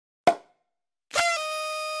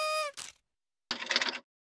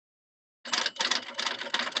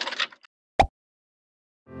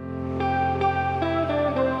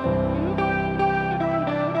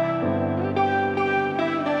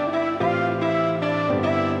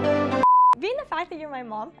my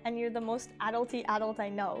mom, and you're the most adulty adult I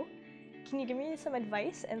know. Can you give me some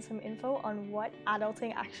advice and some info on what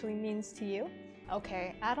adulting actually means to you?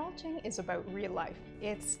 Okay, adulting is about real life.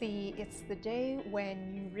 It's the day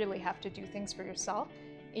when you really have to do things for yourself.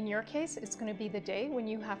 In your case, it's going to be the day when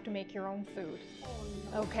you have to make your own food. Oh,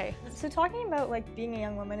 no. Okay. So talking about like being a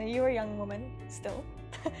young woman, and you're a young woman still,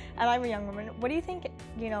 and I'm a young woman, what do you think,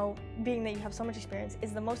 being that you have so much experience,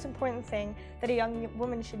 is the most important thing that a young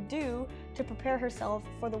woman should do to prepare herself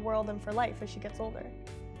for the world and for life as she gets older?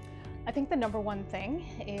 I think the number one thing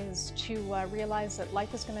is to realize that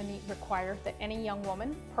life is going to require that any young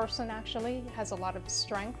person actually, has a lot of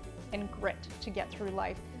strength and grit to get through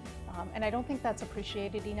life. And I don't think that's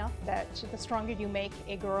appreciated enough, that the stronger you make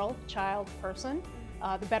a girl, child, person,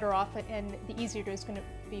 the better off and the easier it is going to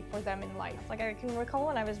be for them in life. Like I can recall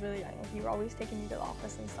when I was really young, you were always taking me to the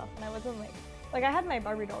office and stuff, and I wasn't like I had my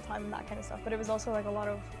Barbie doll time and that kind of stuff, but it was also like a lot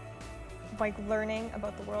of like learning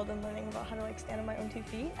about the world and learning about how to like stand on my own 2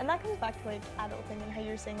 feet. And that comes back to like adulting and how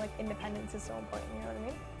you're saying like independence is so important, you know what I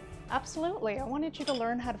mean? Absolutely. I wanted you to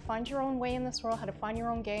learn how to find your own way in this world, how to find your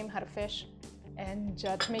own game, how to fish, and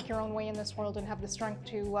to make your own way in this world and have the strength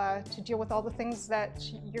to deal with all the things that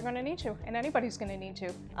you're going to need to, and anybody's going to need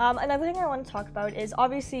to. Another thing I want to talk about is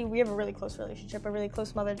obviously we have a really close relationship, a really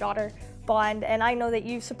close mother-daughter bond, and I know that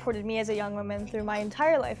you've supported me as a young woman through my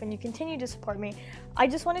entire life, and you continue to support me. I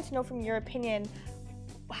just wanted to know from your opinion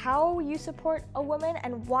how you support a woman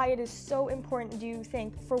and why it is so important, do you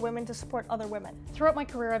think, for women to support other women? Throughout my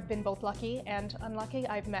career, I've been both lucky and unlucky.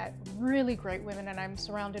 I've met really great women, and I'm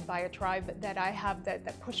surrounded by a tribe that I have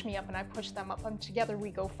that push me up and I push them up, and together we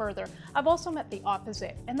go further. I've also met the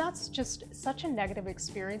opposite, and that's just such a negative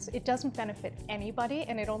experience. It doesn't benefit anybody,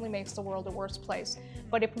 and it only makes the world a worse place.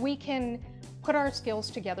 But if we can put our skills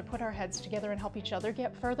together, put our heads together, and help each other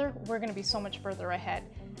get further, we're going to be so much further ahead.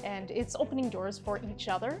 And it's opening doors for each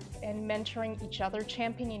other and mentoring each other,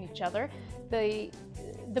 championing each other. The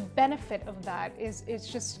benefit of that is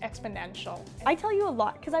just exponential. I tell you a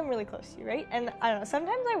lot because I'm really close to you, right? And I don't know,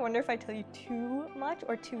 sometimes I wonder if I tell you too much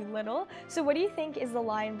or too little. So what do you think is the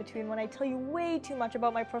line between when I tell you way too much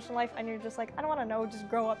about my personal life and you're just like, I don't want to know, just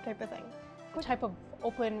grow up type of thing? The type of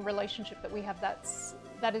open relationship that we have,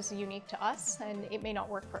 that is unique to us, and it may not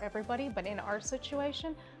work for everybody, but in our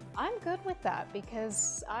situation, I'm good with that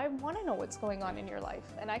because I want to know what's going on in your life,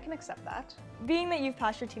 and I can accept that. Being that you've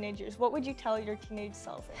passed your teenage years, what would you tell your teenage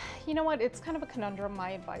self? You know what, it's kind of a conundrum,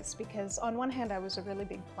 my advice, because on one hand I was a really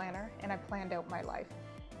big planner and I planned out my life.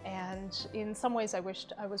 And in some ways I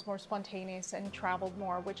wished I was more spontaneous and traveled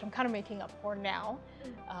more, which I'm kind of making up for now.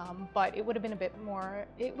 But it would have been a bit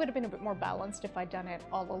more balanced if I'd done it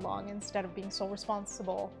all along instead of being so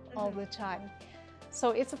responsible all the time.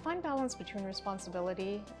 So it's a fine balance between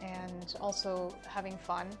responsibility and also having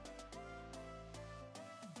fun.